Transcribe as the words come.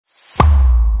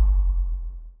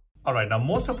Alright, now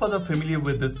most of us are familiar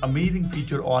with this amazing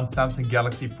feature on Samsung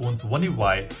Galaxy phones One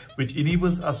UI, which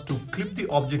enables us to clip the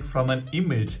object from an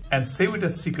image and save it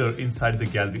as sticker inside the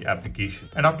gallery application.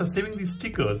 And after saving these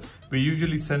stickers, we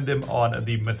usually send them on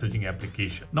the messaging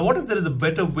application. Now, what if there is a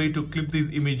better way to clip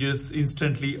these images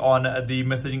instantly on the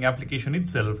messaging application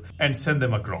itself and send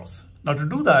them across? Now, to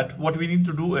do that, what we need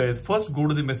to do is first go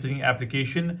to the messaging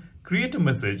application, create a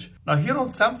message. Now here on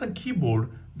Samsung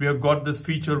keyboard, we have got this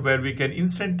feature where we can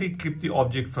instantly clip the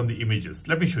object from the images.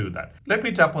 Let me show you that. Let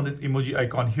me tap on this emoji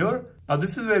icon here. Now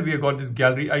this is where we have got this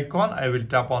gallery icon. I will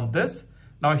tap on this.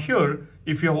 Now here,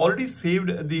 if you have already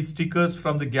saved the stickers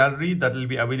from the gallery, that will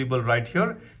be available right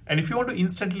here. And if you want to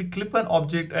instantly clip an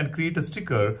object and create a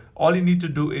sticker, all you need to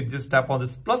do is just tap on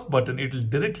this plus button. It will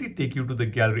directly take you to the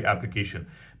gallery application.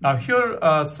 Now here,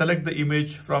 select the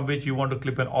image from which you want to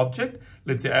clip an object.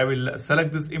 Let's say I will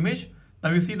select this image. Now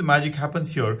you see the magic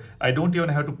happens here. I don't even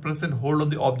have to press and hold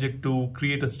on the object to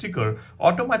create a sticker.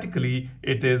 Automatically,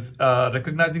 it is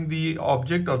recognizing the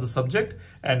object or the subject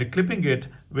and clipping it,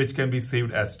 which can be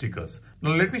saved as stickers.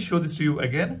 Now let me show this to you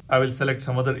again. I will select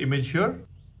some other image here.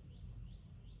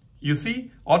 You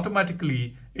see,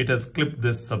 automatically it has clipped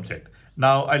this subject.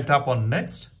 Now I'll tap on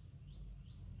next.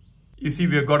 You see,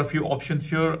 we have got a few options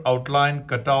here: outline,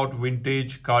 cutout,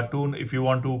 vintage, cartoon. If you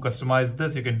want to customize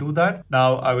this, you can do that.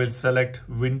 Now I will select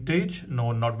vintage.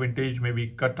 No, not vintage, maybe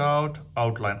cutout,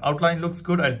 outline. Outline looks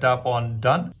good. I'll tap on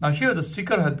done. Now here the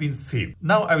sticker has been saved.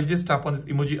 Now I will just tap on this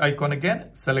emoji icon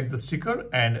again, select the sticker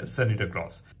and send it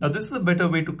across. Now this is a better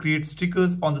way to create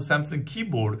stickers on the Samsung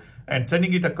keyboard and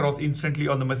sending it across instantly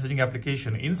on the messaging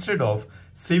application instead of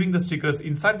saving the stickers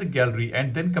inside the gallery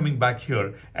and then coming back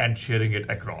here and sharing it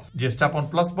across. Just tap on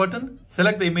plus button,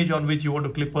 select the image on which you want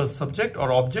to clip a subject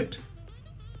or object.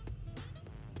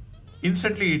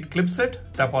 Instantly it clips it,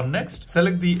 tap on next,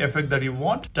 select the effect that you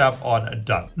want, tap on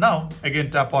done. Now again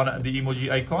tap on the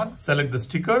emoji icon, select the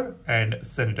sticker and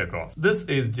send it across. This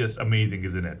is just amazing,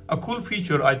 isn't it? A cool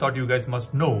feature I thought you guys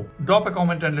must know. Drop a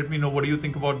comment and let me know what do you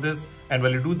think about this. And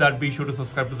while you do that, be sure to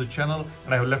subscribe to the channel,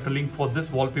 and I have left a link for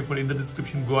this wallpaper in the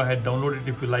description. Go ahead, download it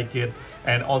if you like it,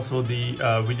 and also the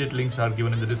widget links are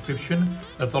given in the description.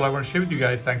 That's all I want to share with you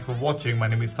guys. Thanks for watching. My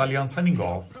name is Salian signing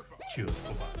off. Cheers.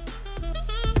 Bye-bye.